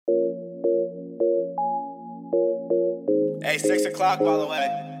Hey, 6 o'clock, by the way.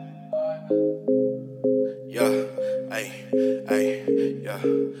 Yeah, hey, yeah,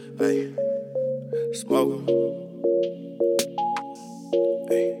 hey. Smoke.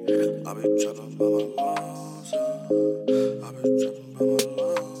 Hey, I be trapping by my lonesome. I be trapping by my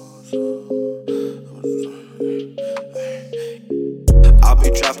lonesome. I be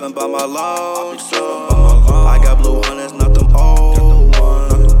trapping by my lonesome. I got blue hundreds, not them old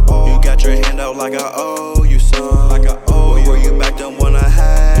ones. You got your hand out like I owe you some. Like I owe you. Were you back then when I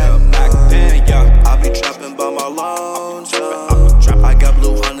had? Back then, yeah. I be trapping by my lonesome. I got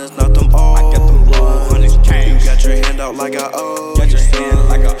blue hundreds, not them old ones. You got your hand out like I owe you some.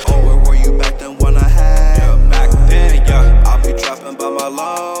 Like I owe. Where were you back then when I had? Back then, yeah. I be trapping by my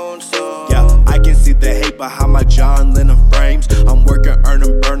lonesome. Yeah, I can see the hate behind my John Lennon frames. I'm working,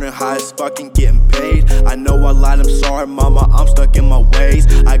 earning, burning, high as fucking getting paid. I know I lied, I'm sorry, mama, I'm stuck in my ways.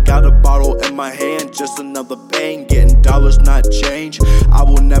 I got a bottle in my hand, just another pain. Getting dollars, not change. I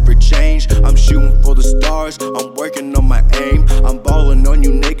will never change. I'm shooting for the stars, I'm working on my aim. I'm balling on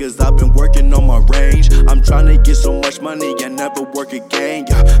you niggas, I've been working on my range. I'm trying to get so much money and never work again.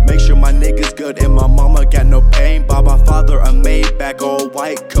 Yeah, make sure my niggas good and my mama got no pain. By my father, a Maybach, all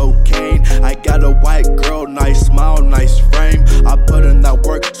white cocaine. I got a white girl, nice smile, nice frame. I put in that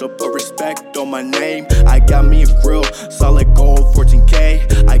work, so put respect on my name. I got me a grill, solid gold,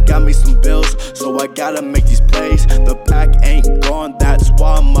 14K. I got me some bills, so I gotta make these plays. The pack ain't gone, that's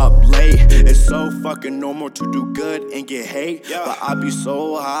why I'm up late. It's so fucking normal to do good and get hate, but I be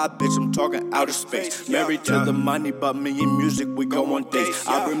so high, bitch, I'm talking outer space. Married to the money, but me and music, we go on dates.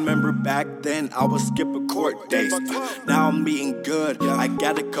 I remember back then, I was skipping court days. Now I'm eating good, I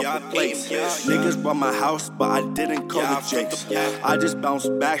got a couple plates. Niggas bought my house, but I didn't call the jakes. I just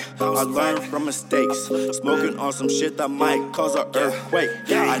bounced back, I learned from mistakes. Smoking on some shit that might cause an earthquake.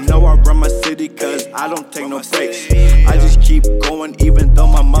 I know I run my city cause I don't take no breaks. I just keep going even though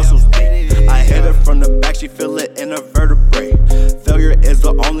my muscles ache. I hit her from the back, she feel it in her vertebrae. Failure is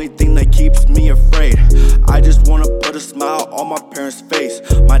the only thing that keeps me afraid. I just wanna put a smile on my parents' face.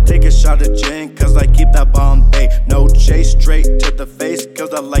 Might take a shot of gin cause I keep that Bombay. No chase, straight to the face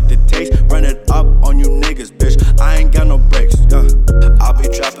cause I like the taste. Run it up on you niggas, bitch, I ain't got no breaks. I be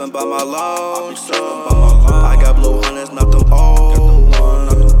trapping by my lonesome. I got blue hundreds, not them old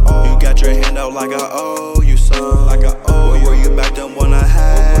ones. You got your hand out like I owe